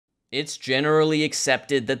It's generally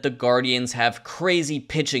accepted that the Guardians have crazy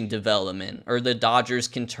pitching development, or the Dodgers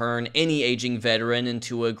can turn any aging veteran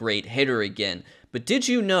into a great hitter again. But did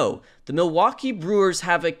you know the Milwaukee Brewers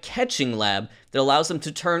have a catching lab that allows them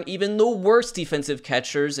to turn even the worst defensive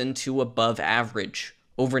catchers into above average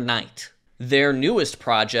overnight? Their newest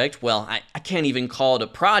project, well, I can't even call it a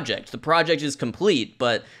project. The project is complete,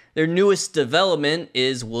 but their newest development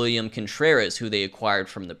is William Contreras, who they acquired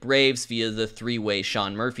from the Braves via the three-way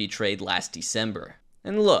Sean Murphy trade last December.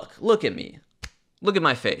 And look at me. Look at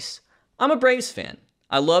my face. I'm a Braves fan.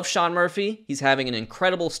 I love Sean Murphy. He's having an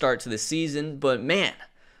incredible start to the season, but man,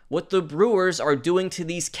 what the Brewers are doing to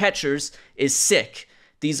these catchers is sick.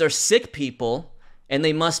 These are sick people, and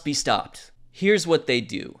they must be stopped. Here's what they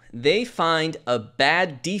do. They find a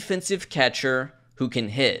bad defensive catcher who can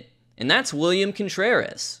hit, and that's William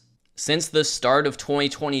Contreras. Since the start of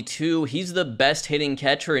 2022, he's the best hitting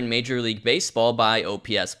catcher in Major League Baseball by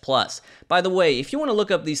OPS+. By the way, if you want to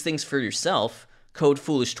look up these things for yourself, code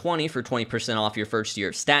FOOLISH20 for 20% off your first year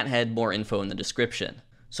of StatHead, more info in the description.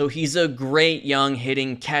 So he's a great young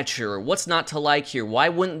hitting catcher. What's not to like here? Why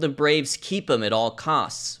wouldn't the Braves keep him at all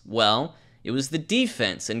costs? Well, it was the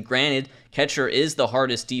defense, and granted, catcher is the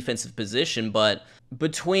hardest defensive position, but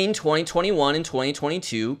between 2021 and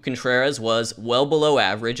 2022, Contreras was well below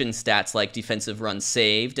average in stats like defensive runs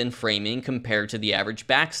saved and framing compared to the average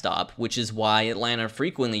backstop, which is why Atlanta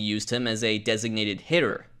frequently used him as a designated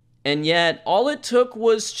hitter. And yet, all it took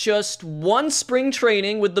was just one spring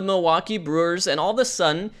training with the Milwaukee Brewers, and all of a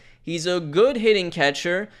sudden, he's a good hitting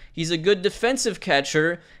catcher, he's a good defensive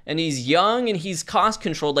catcher, and he's young and he's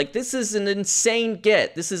cost-controlled. Like, this is an insane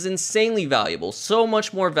get. This is insanely valuable. So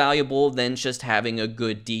much more valuable than just having a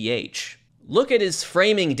good DH. Look at his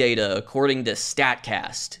framing data according to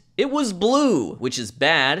StatCast. It was blue, which is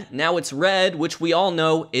bad. Now it's red, which we all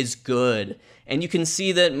know is good. And you can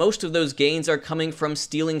see that most of those gains are coming from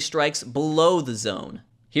stealing strikes below the zone.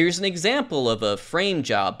 Here's an example of a frame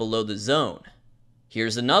job below the zone.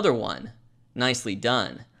 Here's another one. Nicely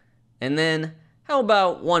done. And then, how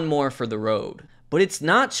about one more for the road? But it's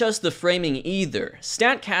not just the framing either.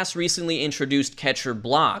 StatCast recently introduced catcher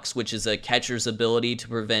blocks, which is a catcher's ability to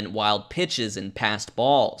prevent wild pitches and passed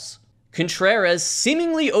balls. Contreras,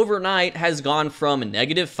 seemingly overnight, has gone from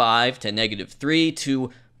 -5 to -3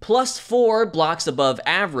 to +4 blocks above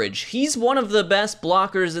average. He's one of the best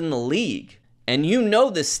blockers in the league. And you know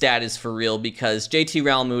this stat is for real because JT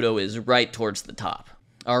Realmuto is right towards the top.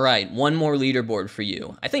 Alright, one more leaderboard for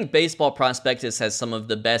you. I think Baseball Prospectus has some of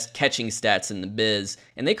the best catching stats in the biz,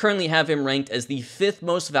 and they currently have him ranked as the 5th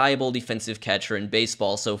most valuable defensive catcher in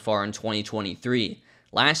baseball so far in 2023.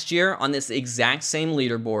 Last year, on this exact same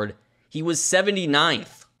leaderboard, he was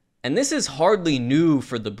 79th. And this is hardly new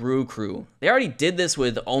for the Brew Crew. They already did this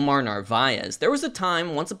with Omar Narvaez. There was a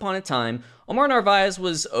time, once upon a time, Omar Narvaez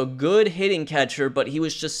was a good hitting catcher, but he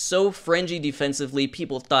was just so fringy defensively,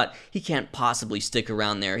 people thought he can't possibly stick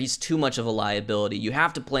around there. He's too much of a liability. You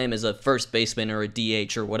have to play him as a first baseman or a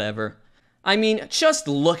DH or whatever. I mean, just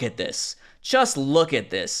look at this. Just look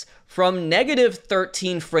at this. From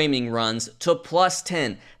 -13 framing runs to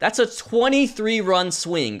 +10. That's a 23-run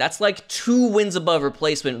swing. That's like 2 wins above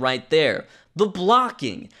replacement right there. The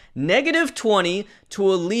blocking. -20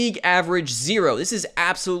 to a league average 0. This is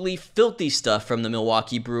absolutely filthy stuff from the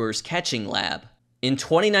Milwaukee Brewers Catching Lab. In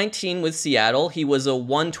 2019 with Seattle, he was a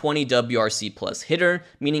 120 WRC plus hitter,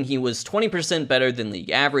 meaning he was 20% better than league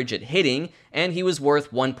average at hitting, and he was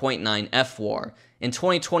worth 1.9 FWAR. In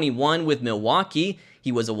 2021 with Milwaukee,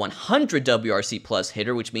 he was a 100 WRC plus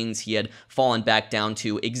hitter, which means he had fallen back down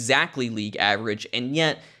to exactly league average, and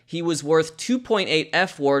yet he was worth 2.8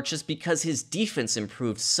 FWAR just because his defense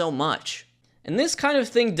improved so much. And this kind of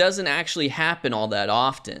thing doesn't actually happen all that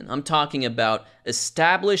often. I'm talking about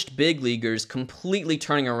established big leaguers completely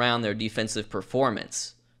turning around their defensive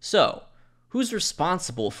performance. So, who's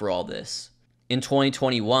responsible for all this? In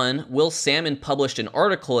 2021, Will Salmon published an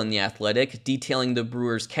article in The Athletic detailing the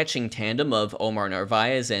Brewers' catching tandem of Omar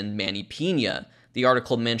Narvaez and Manny Pena. The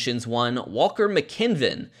article mentions one Walker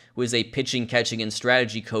McKinven, who is a pitching, catching, and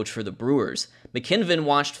strategy coach for the Brewers. McKinven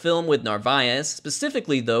watched film with Narvaez,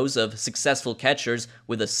 specifically those of successful catchers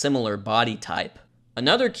with a similar body type.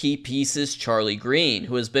 Another key piece is Charlie Green,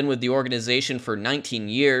 who has been with the organization for 19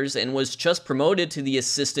 years and was just promoted to the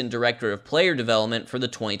Assistant Director of Player Development for the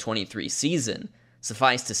 2023 season.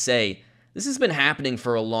 Suffice to say, this has been happening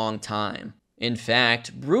for a long time. In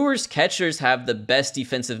fact, Brewers catchers have the best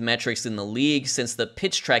defensive metrics in the league since the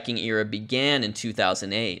pitch tracking era began in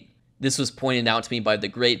 2008. This was pointed out to me by the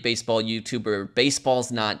great baseball YouTuber Baseball's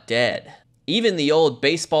Not Dead. Even the old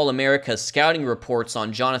Baseball America scouting reports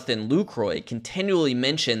on Jonathan Lucroy continually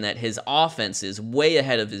mention that his offense is way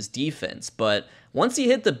ahead of his defense, but once he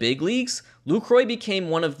hit the big leagues, Lucroy became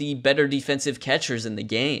one of the better defensive catchers in the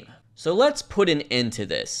game. So let's put an end to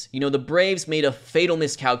this. The Braves made a fatal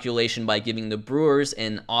miscalculation by giving the Brewers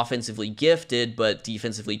an offensively gifted but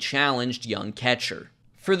defensively challenged young catcher.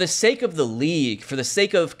 For the sake of the league, for the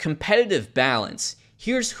sake of competitive balance,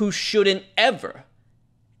 here's who shouldn't ever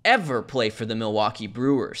play for the Milwaukee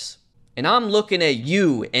Brewers. And I'm looking at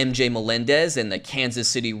you, MJ Melendez and the Kansas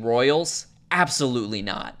City Royals. Absolutely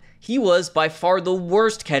not. He was by far the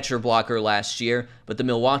worst catcher blocker last year, but the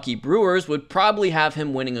Milwaukee Brewers would probably have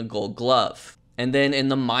him winning a Gold Glove. And then in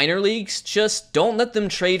the minor leagues, just don't let them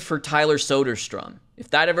trade for Tyler Soderstrom. If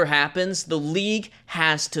that ever happens, the league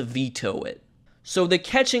has to veto it. So the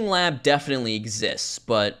catching lab definitely exists,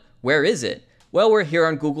 but where is it? Well, we're here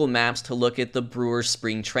on Google Maps to look at the Brewers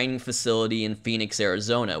spring training facility in Phoenix,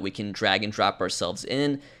 Arizona. We can drag and drop ourselves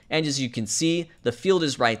in, and as you can see, the field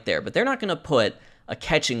is right there, but they're not going to put a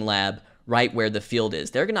catching lab right where the field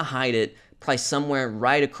is. They're going to hide it probably somewhere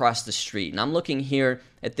right across the street. And I'm looking here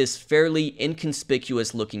at this fairly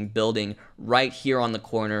inconspicuous looking building right here on the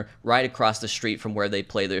corner, right across the street from where they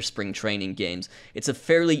play their spring training games. It's a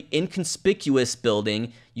fairly inconspicuous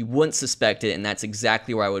building. You wouldn't suspect it, and that's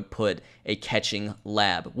exactly where I would put a catching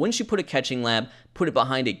lab. Wouldn't you put a catching lab, put it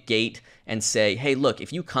behind a gate, and say, hey, look,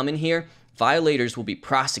 if you come in here, violators will be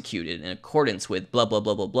prosecuted in accordance with blah, blah,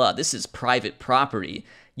 blah, blah, blah. This is private property.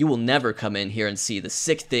 You will never come in here and see the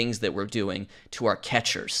sick things that we're doing to our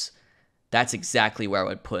catchers. That's exactly where I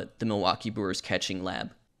would put the Milwaukee Brewers catching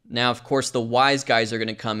lab. Now, of course, the wise guys are going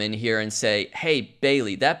to come in here and say, hey,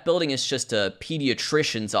 Bailey, that building is just a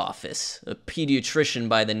pediatrician's office. A pediatrician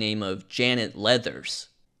by the name of Janet Leathers.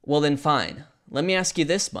 Well, then fine. Let me ask you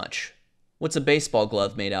this much. What's a baseball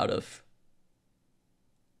glove made out of?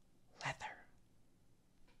 Leather.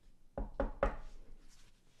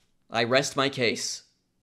 I rest my case.